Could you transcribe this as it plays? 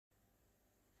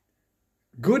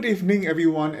Good evening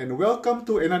everyone and welcome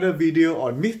to another video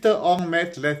on Mr. Ong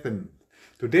Maths Lessons.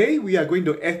 Today we are going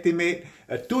to estimate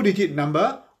a two-digit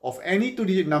number of any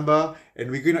two-digit number,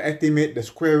 and we're going to estimate the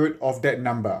square root of that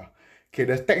number. Okay,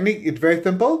 the technique is very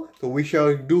simple. So we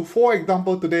shall do 4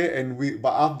 examples today, and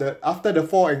after the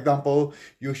 4 examples,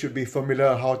 you should be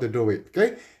familiar how to do it.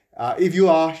 Okay, if you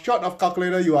are short of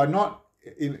calculator, you are not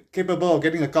capable of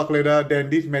getting a calculator,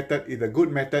 then this method is a good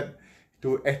method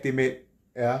to estimate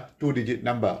a two-digit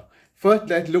number. First,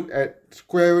 let's look at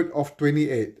square root of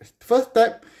 28. First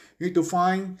step, you need to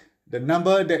find the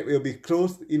number that will be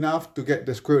close enough to get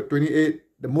the square root of 28.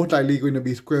 The most likely going to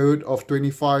be square root of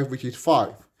 25, which is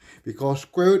 5. Because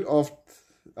square root of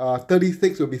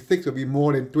 36 will be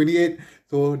more than 28.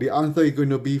 So the answer is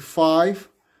going to be 5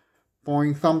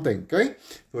 point something. Okay.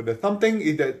 So the something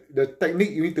is that the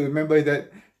technique you need to remember is that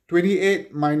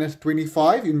 28 minus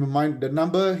 25, in mind the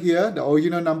number here, the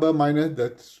original number minus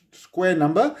the square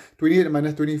number, 28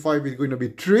 minus 25 is going to be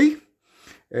 3.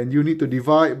 And you need to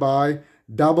divide by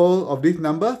double of this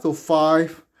number, so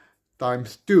 5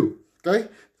 times 2. Okay,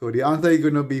 so the answer is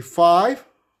going to be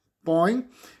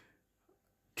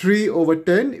 5.3 over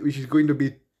 10, which is going to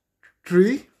be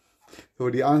 3. So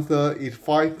the answer is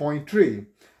 5.3.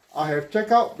 I have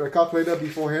checked out the calculator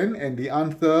beforehand, and the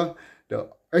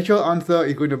actual answer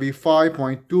is going to be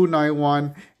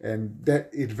 5.291, and that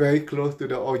is very close to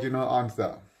the original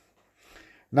answer.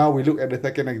 Now we look at the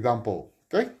second example.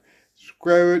 Okay,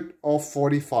 square root of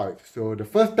 45. So the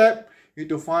first step, you need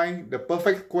to find the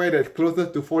perfect square that's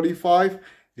closest to 45.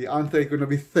 The answer is going to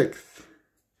be 6.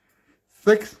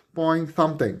 6 point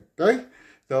something. Okay,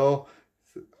 so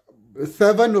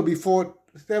 7 will be 7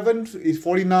 is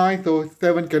 49, so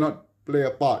 7 cannot play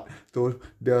a part. So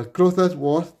the closest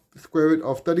was square root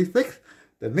of 36.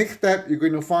 The next step you're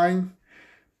going to find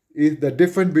is the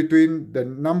difference between the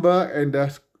number and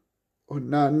the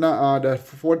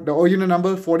original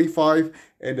number 45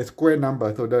 and the square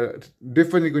number. So the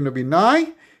difference is going to be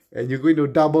 9, and you're going to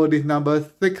double this number,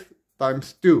 6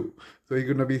 times 2. So it's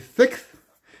going to be 6,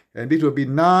 and this will be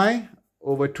 9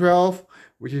 over 12,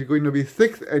 which is going to be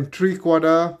 6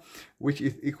 3/4, which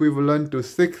is equivalent to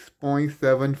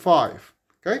 6.75.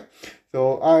 Okay,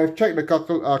 so I've checked the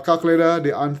calculator.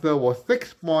 The answer was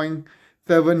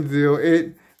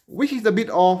 6.708, which is a bit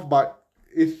off, but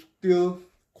it's still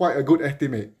quite a good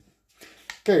estimate.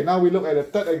 Okay, now we look at the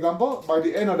third example. By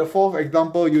the end of the fourth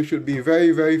example, you should be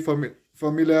very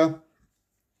familiar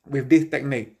with this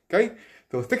technique. Okay,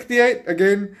 so 68,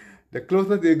 again, the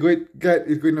closest you're going to get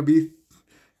is going to be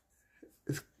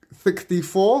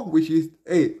 64, which is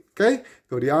 8. Okay,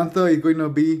 so the answer is going to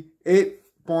be 8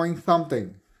 point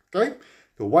something. Okay,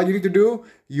 so what you need to do,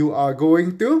 you are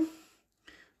going to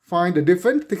find the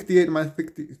difference. 68 minus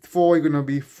 64 is going to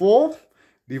be 4.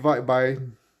 Divide by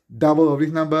double of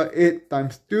this number, 8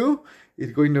 times 2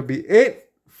 is going to be 8.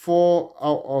 4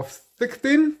 out of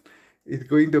 16 is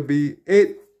going to be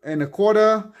 8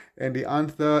 1/4, and the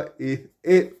answer is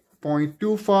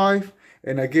 8.25.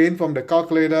 And again, from the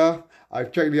calculator,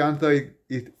 I've checked, the answer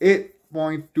is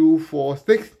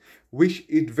 8.246, which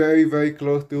is very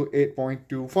close to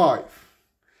 8.25.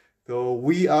 So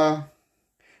we are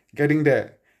getting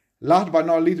there. Last but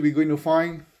not least, we're going to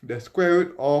find the square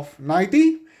root of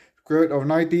 90. Square root of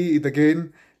 90 is,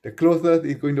 again, the closest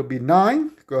is going to be 9,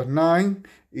 because 9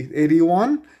 is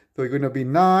 81. So it's going to be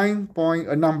 9 point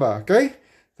a number. Okay,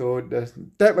 so the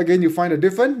step, again, you find the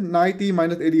difference. 90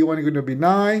 minus 81 is going to be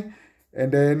 9,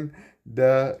 and then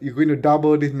you're going to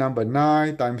double this number,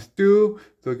 9 times 2.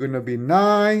 So it's going to be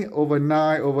 9 over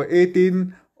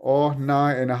 18, or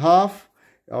 9.5.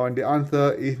 And the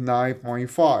answer is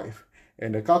 9.5.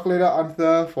 And the calculator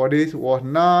answer for this was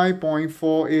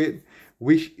 9.48,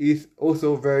 which is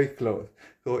also very close.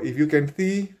 So if you can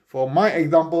see, for my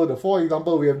example, the 4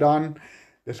 examples we have done,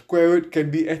 the square root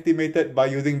can be estimated by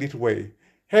using this way.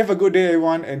 Have a good day,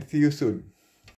 everyone, and see you soon.